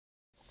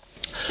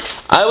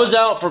I was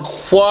out for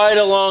quite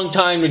a long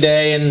time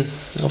today, and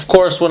of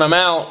course when I'm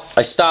out,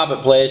 I stop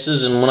at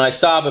places, and when I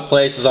stop at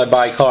places, I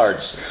buy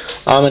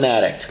cards. I'm an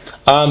addict.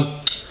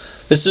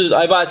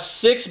 I bought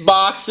 6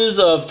 boxes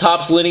of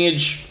Topps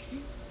Lineage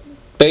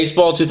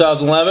Baseball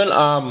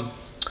 2011.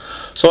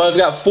 So I've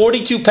got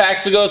 42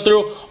 packs to go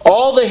through.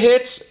 All the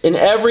hits in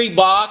every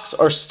box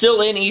are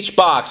still in each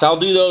box. I'll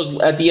do those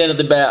at the end of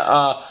the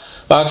box.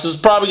 This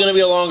is probably going to be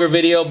a longer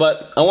video,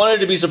 but I wanted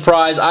to be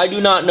surprised. I do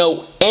not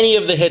know any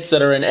of the hits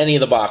that are in any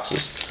of the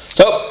boxes.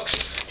 So,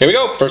 here we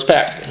go. First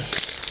pack.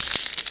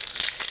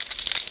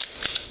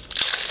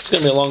 It's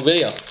going to be a long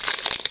video.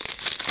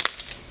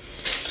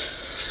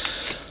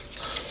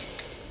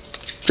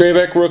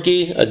 Draybeck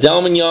rookie, a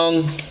Delman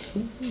Young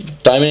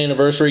Diamond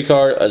Anniversary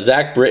card, a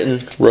Zach Britton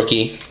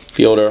rookie,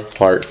 Fielder,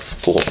 Hart,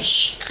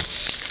 Pujols.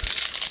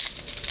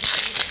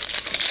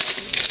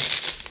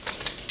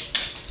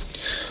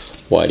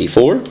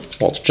 YD4,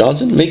 Walter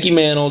Johnson, Mickey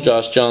Mantle,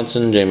 Josh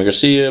Johnson, Jamie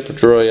Garcia,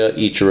 Pedroia,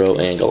 Ichiro,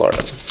 and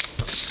Gallardo.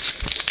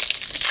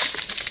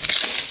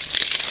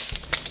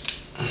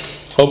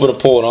 Hoping to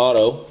pull an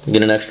auto,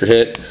 get an extra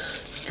hit.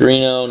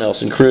 Guarino,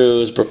 Nelson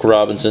Cruz, Brooke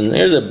Robinson.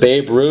 There's a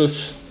Babe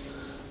Ruth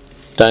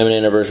Diamond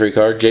Anniversary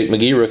card, Jake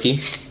McGee rookie.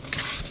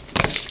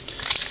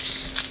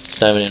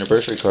 Diamond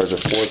Anniversary cards are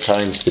 4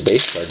 times the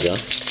base card, John.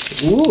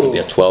 Ooh. Be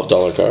a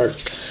 $12 card.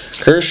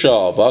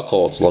 Kershaw,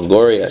 Buchholz,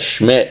 Longoria,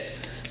 Schmidt.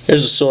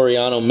 Here's a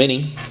Soriano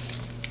Mini.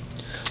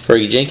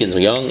 Fergie Jenkins,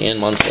 Young, and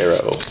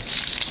Montero.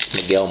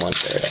 Miguel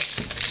Montero.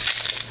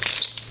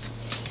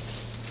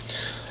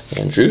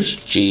 Andrews,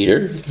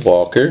 Jeter,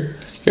 Walker.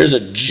 Here's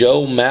a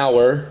Joe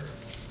Mauer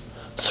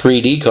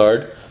 3D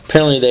card.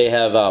 Apparently they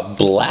have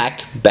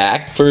black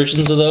back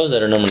versions of those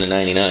that are numbered to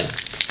 99.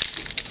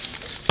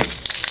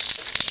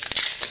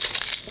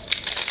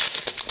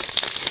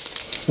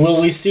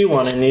 Will we see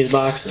one in these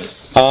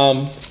boxes?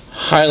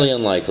 Highly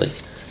unlikely.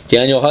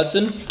 Daniel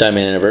Hudson,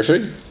 Diamond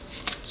Anniversary.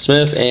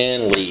 Smith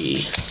and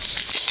Lee.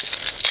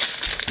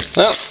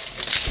 Well,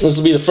 this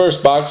will be the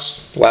first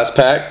box, last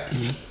pack.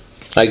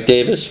 Ike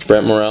Davis,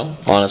 Brent Morel,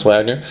 Honest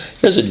Wagner.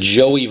 Here's a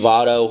Joey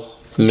Votto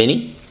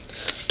Mini.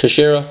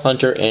 Teixeira,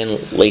 Hunter, and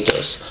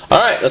Latos.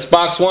 Alright, that's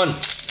box 1.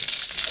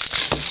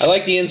 I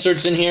like the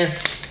inserts in here,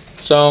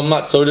 so I'm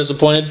not so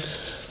disappointed.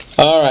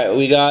 Alright,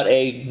 we got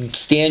a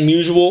Stan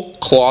Musial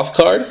cloth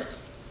card.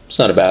 It's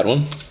not a bad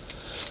one.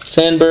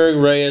 Sandberg,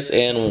 Reyes,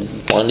 and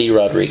Wandy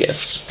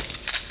Rodriguez.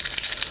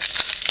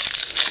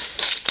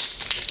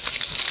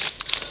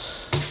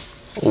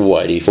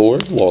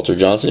 YD4, Walter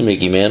Johnson,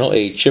 Mickey Mantle,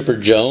 a Chipper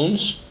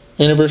Jones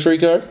Anniversary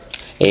card,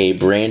 a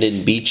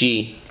Brandon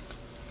Beachy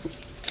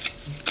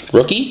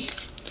rookie,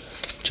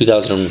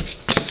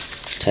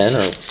 2010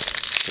 or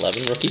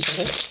 11 rookies,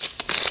 I think.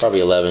 Probably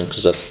 11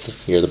 because that's the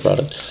year of the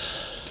product.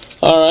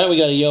 Alright, we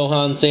got a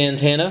Johan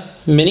Santana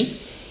Mini.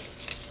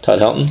 Todd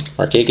Helton,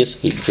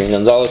 Markakis, Adrian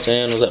Gonzalez,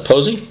 and was that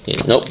Posey?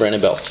 Nope, Brandon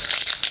Bell.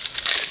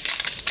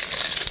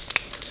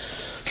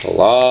 A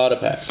lot of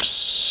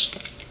packs.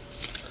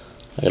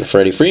 I got a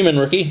Freddie Freeman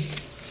rookie.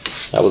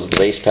 That was the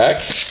base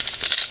pack.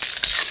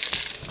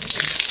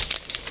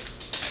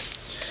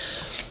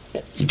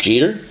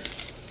 Jeter.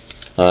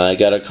 I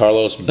got a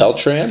Carlos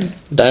Beltran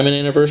Diamond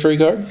Anniversary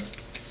card.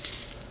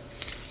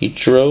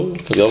 Ichiro,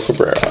 Miguel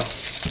Cabrera.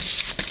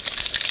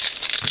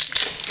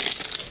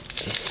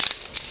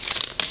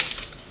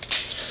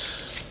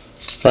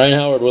 Ryan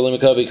Howard, Willie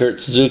McCovey, Kurt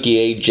Suzuki,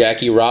 a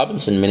Jackie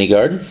Robinson mini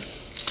card.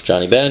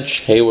 Johnny Bench,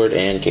 Hayward,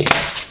 and Kate.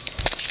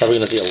 Probably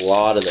going to see a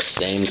lot of the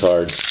same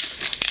cards.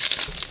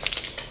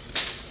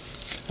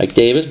 Ike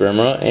Davis,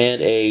 Bermera,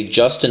 and a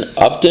Justin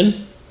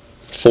Upton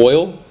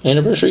foil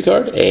anniversary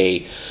card.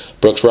 A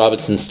Brooks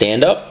Robinson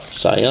stand-up,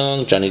 Cy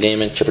Young, Johnny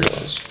Damon, Chipper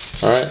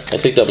Jones. Alright, I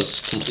think that was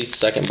complete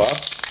second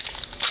box.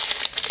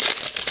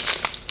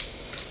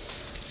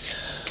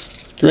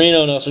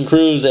 Guarino, Nelson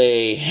Cruz,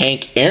 a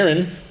Hank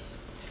Aaron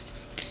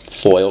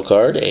foil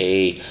card,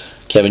 a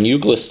Kevin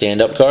Youkilis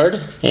stand-up card,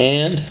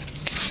 and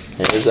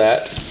there's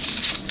that.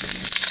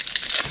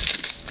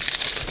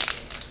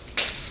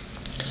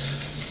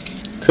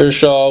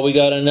 Kershaw, we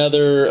got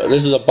another,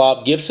 this is a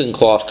Bob Gibson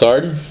cloth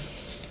card.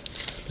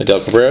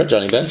 Miguel Cabrera,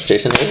 Johnny Bench,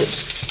 Jason Hayward.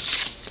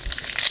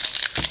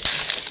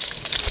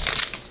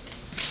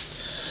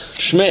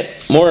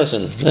 Schmidt,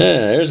 Morrison,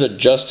 there's a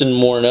Justin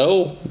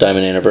Morneau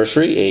Diamond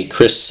Anniversary, a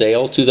Chris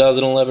Sale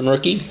 2011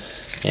 rookie,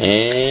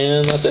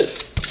 and that's it.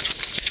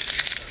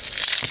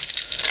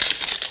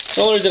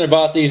 The only reason I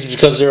bought these is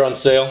because they're on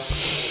sale.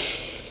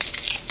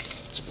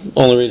 It's the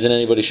only reason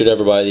anybody should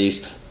ever buy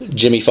these.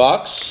 Jimmy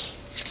Fox.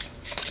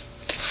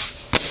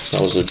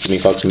 That was a Jimmy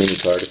Fox mini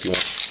card if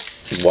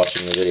you're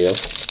watching the video.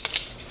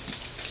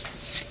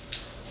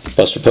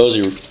 Buster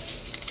Posey.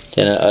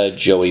 And a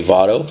Joey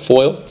Votto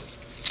foil.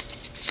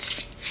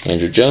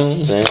 Andrew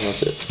Jones, and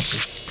that's it.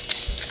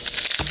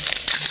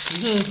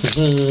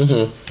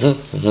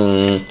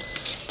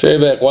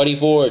 Draybeck,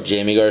 YD4,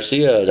 Jamie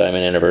Garcia,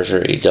 Diamond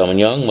Anniversary, Delman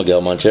Young, Miguel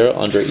Montero,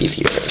 Andre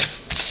Ethier.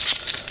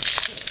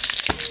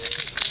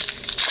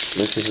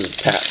 This is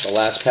the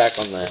last pack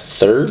on the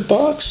third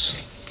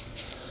box.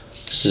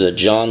 This is a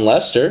John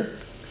Lester.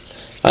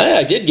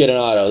 I did get an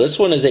auto. This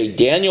one is a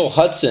Daniel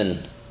Hudson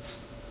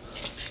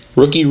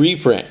rookie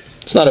reprint.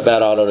 It's not a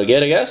bad auto to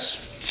get, I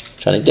guess.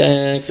 Johnny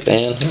Danks,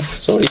 and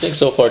so what do you think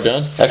so far,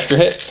 John? Extra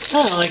hit?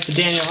 I like the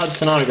Daniel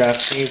Hudson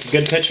autograph. He's a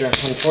good pitcher.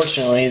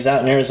 Unfortunately, he's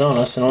out in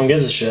Arizona, so no one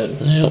gives a shit.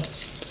 Yep.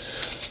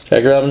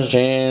 Jack Robinson,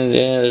 and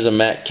yeah, there's a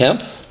Matt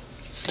Kemp.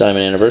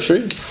 Diamond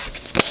Anniversary.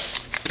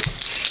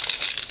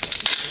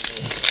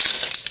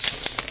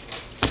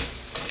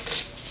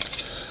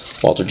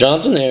 Walter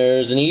Johnson,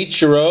 there's an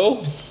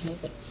Ichiro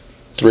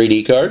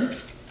 3D card.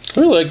 I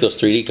really like those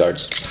 3D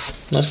cards.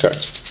 Nice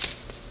cards.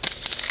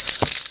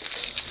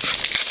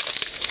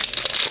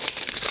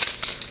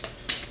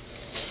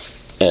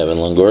 Evan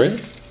Longoria.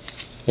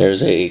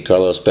 There's a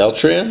Carlos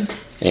Beltran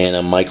and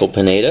a Michael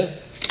Pineda,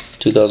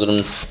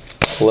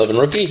 2011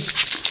 rookie.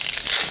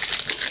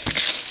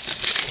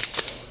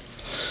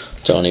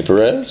 Tony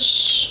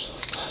Perez,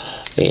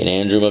 and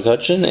Andrew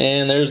McCutcheon,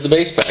 and there's the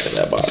base pack of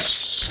that box.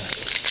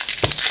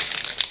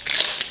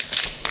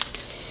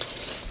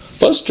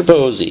 Buster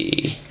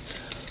Posey,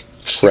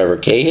 Trevor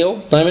Cahill,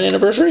 Diamond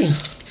Anniversary.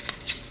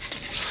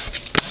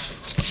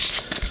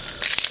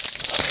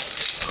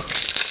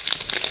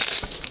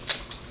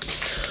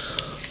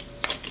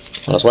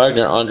 Honest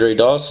Wagner, Andre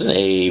Dawson,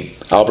 a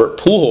Albert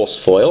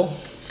Pujols foil,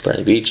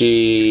 Brandy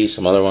Beachy,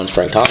 some other ones,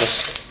 Frank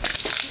Thomas.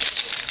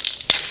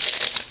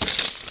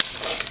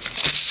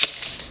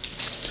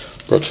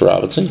 Brooks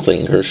Robinson,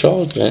 Clayton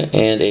Kershaw,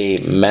 and a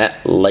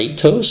Matt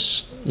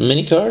Lightos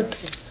mini card.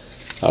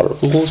 Albert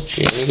Pujols,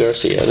 Jamie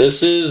Garcia.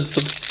 This is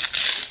the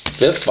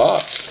 5th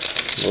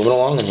box. Moving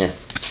along in here.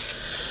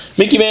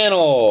 Mickey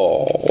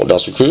Mantle,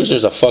 Dustin Cruz.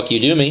 There's a Fuck You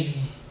Do Me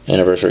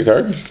anniversary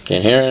card.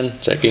 Dan Heron,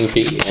 Zach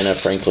Greinke, and a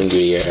Franklin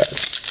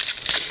Gutierrez.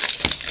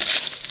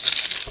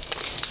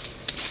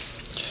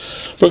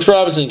 Brooks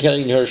Robinson,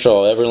 Clayton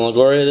Kershaw, Evan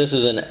Longoria. This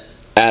is an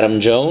Adam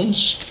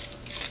Jones.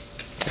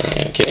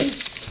 Okay.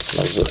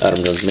 That was the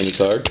Adam Jones mini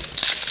card.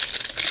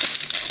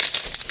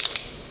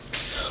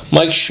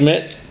 Mike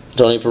Schmidt,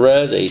 Tony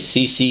Perez, a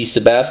CC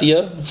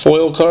Sabathia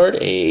foil card,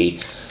 a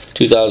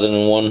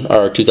 2001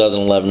 or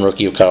 2011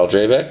 rookie of Kyle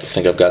Drabek. I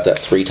think I've got that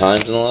 3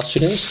 times in the last 2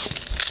 days.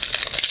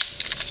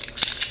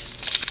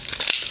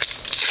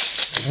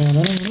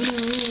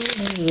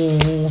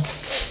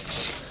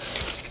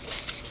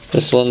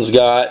 This one's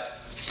got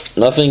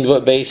nothing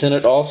but base in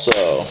it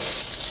also.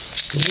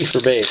 Easy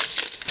for base.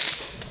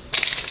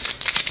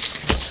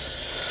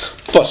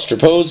 Buster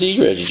Posey,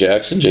 Reggie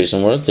Jackson,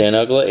 Jason Worth, Dan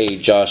Uggla, a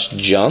Josh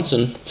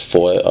Johnson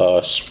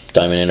foil,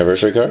 Diamond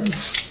Anniversary card.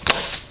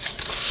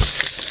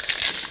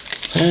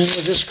 And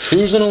we're just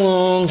cruising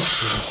along.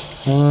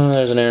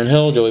 There's an Aaron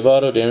Hill, Joey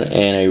Votto,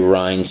 and a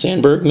Ryan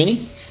Sandberg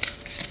mini.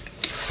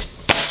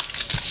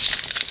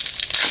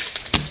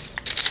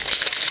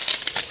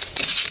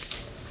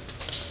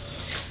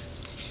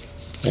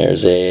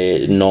 There's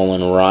a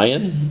Nolan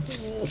Ryan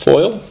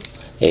foil,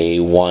 a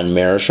Juan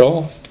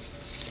Marichal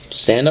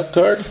stand-up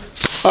card.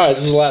 Alright,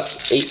 this is the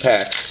last 8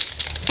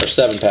 packs, or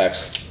 7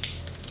 packs.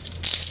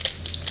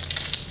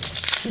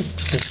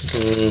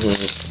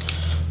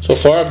 So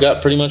far, I've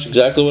got pretty much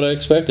exactly what I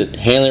expected.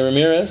 Hanley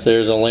Ramirez,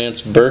 there's a Lance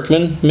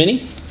Berkman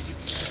mini.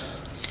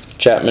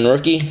 Chapman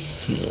rookie,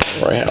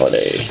 Roy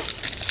Halladay.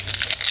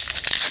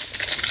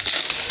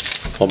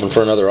 Hoping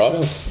for another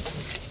auto.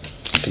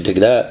 Can dig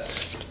that.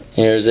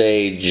 Here's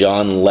a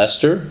John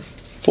Lester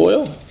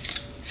foil.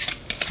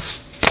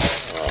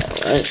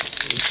 Alright.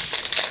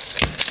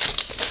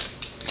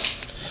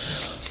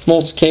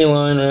 Smoltz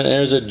K-Line,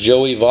 there's a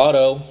Joey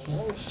Votto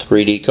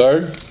 3D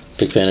card.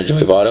 Big fan of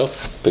Joey Votto.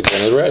 Big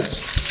fan of the Reds.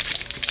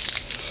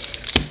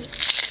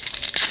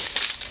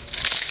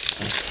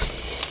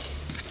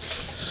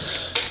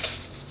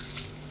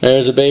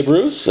 There's a Babe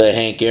Ruth, a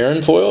Hank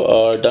Aaron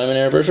foil, Diamond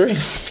Anniversary.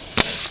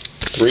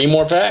 3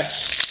 more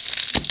packs.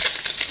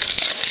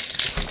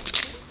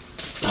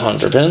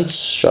 Hunter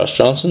Pence, Josh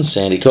Johnson,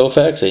 Sandy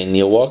Koufax, a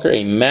Neil Walker,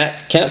 a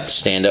Matt Kemp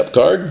stand-up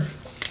card.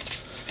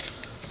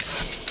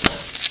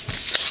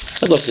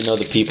 I'd love to know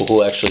the people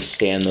who actually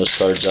stand those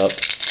cards up.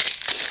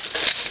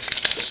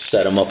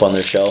 Set them up on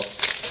their shelf.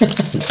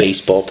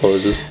 Baseball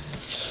poses.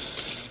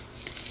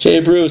 Jay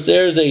Bruce,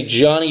 there's a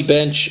Johnny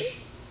Bench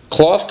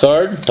cloth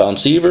card. Tom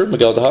Seaver,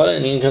 Miguel Tejada,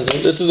 and Ian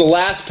Constantine. This is the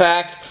last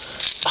pack.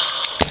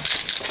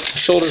 My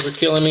shoulders are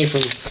killing me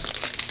from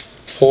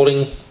holding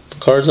the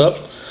cards up.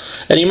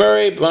 Eddie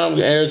Murray,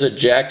 there's a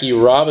Jackie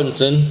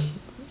Robinson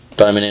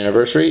Diamond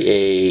Anniversary,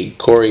 a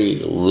Corey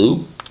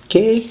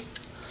Luque.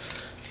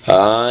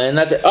 And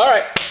that's it.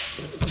 Alright.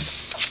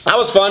 That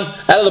was fun.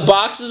 Out of the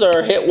boxes,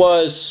 our hit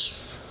was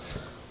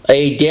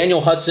a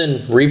Daniel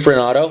Hudson reprint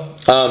auto.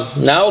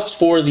 Now it's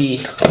for the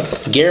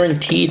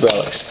guaranteed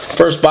relics.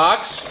 First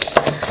box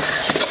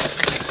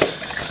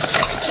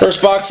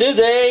is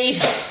a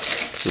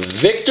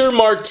Victor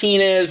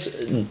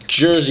Martinez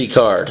jersey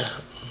card.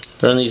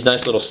 They're in these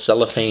nice little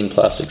cellophane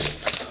plastics.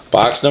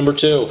 Box number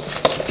 2.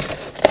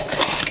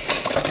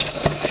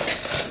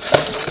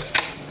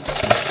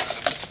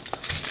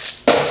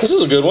 This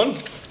is a good one.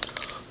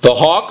 The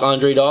Hawk,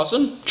 Andre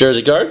Dawson,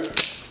 jersey card.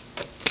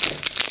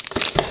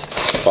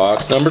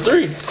 Box number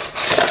 3.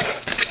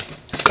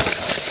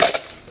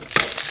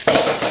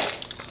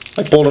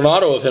 I pulled an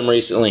auto of him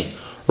recently.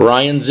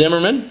 Ryan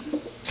Zimmerman.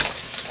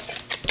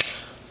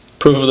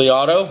 Proof of the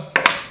auto.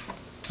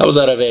 That was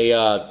out of a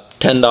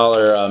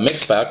 $10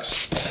 mix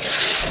box.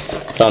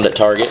 Found at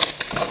Target.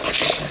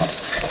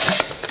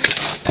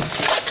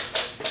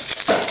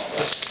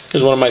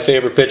 Here's one of my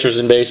favorite pitchers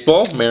in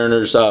baseball,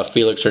 Mariners'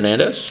 Felix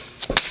Hernandez.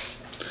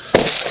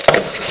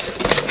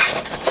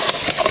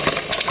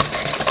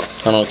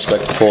 I don't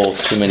expect to pull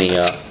too many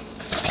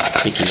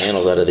Mickey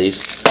Mantles out of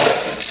these.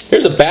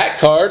 Here's a back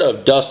card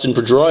of Dustin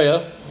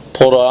Pedroia.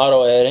 Pulled an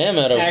auto at him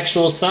out of...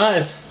 Actual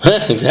size.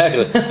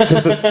 Exactly.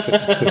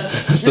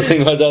 That's the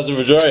thing about Dustin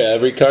Pedroia.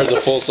 Every card's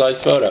a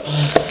full-size photo.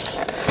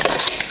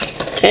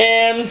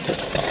 And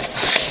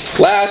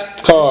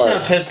last card. I'm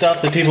not pissed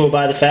off that people who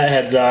buy the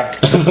fatheads are.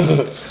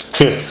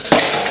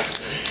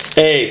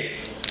 Hey,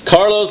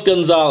 Carlos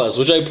Gonzalez,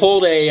 which I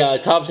pulled a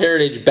Topps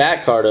Heritage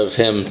back card of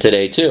him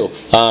today too.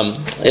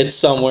 It's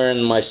somewhere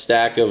in my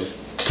stack of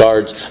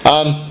cards.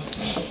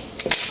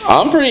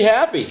 I'm pretty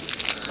happy.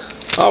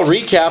 I'll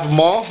recap them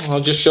all. I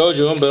just showed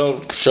you them, but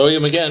I'll show you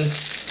them again.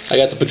 I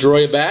got the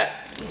Pedroia bat.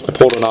 I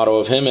pulled an auto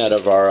of him out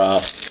of our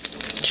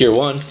Tier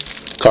 1.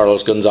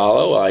 Carlos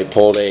Gonzalo. I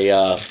pulled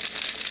a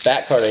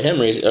bat card of him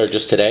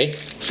just today.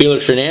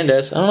 Felix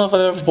Hernandez. I don't know if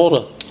I've ever pulled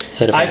a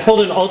hit of him. I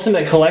pulled an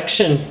Ultimate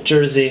Collection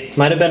jersey.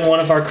 Might have been one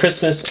of our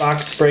Christmas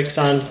box breaks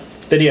on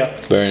video.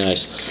 Very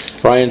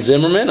nice. Ryan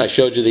Zimmerman. I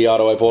showed you the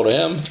auto I pulled of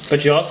him.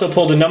 But you also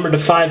pulled a number to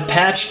 5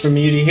 patch from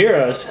Beauty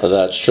Heroes.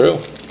 That's true.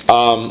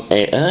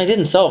 And I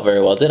didn't sell it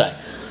very well, did I?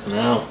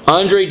 No.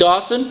 Andre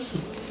Dawson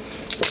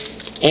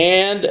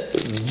and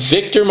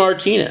Victor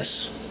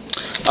Martinez.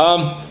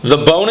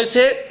 The bonus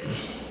hit,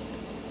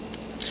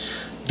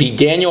 the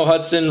Daniel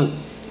Hudson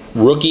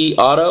rookie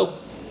auto,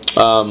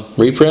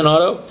 reprint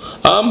auto.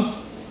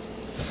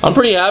 I'm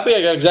pretty happy.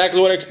 I got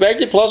exactly what I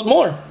expected, plus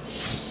more.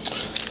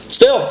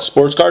 Still,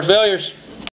 sports card failures.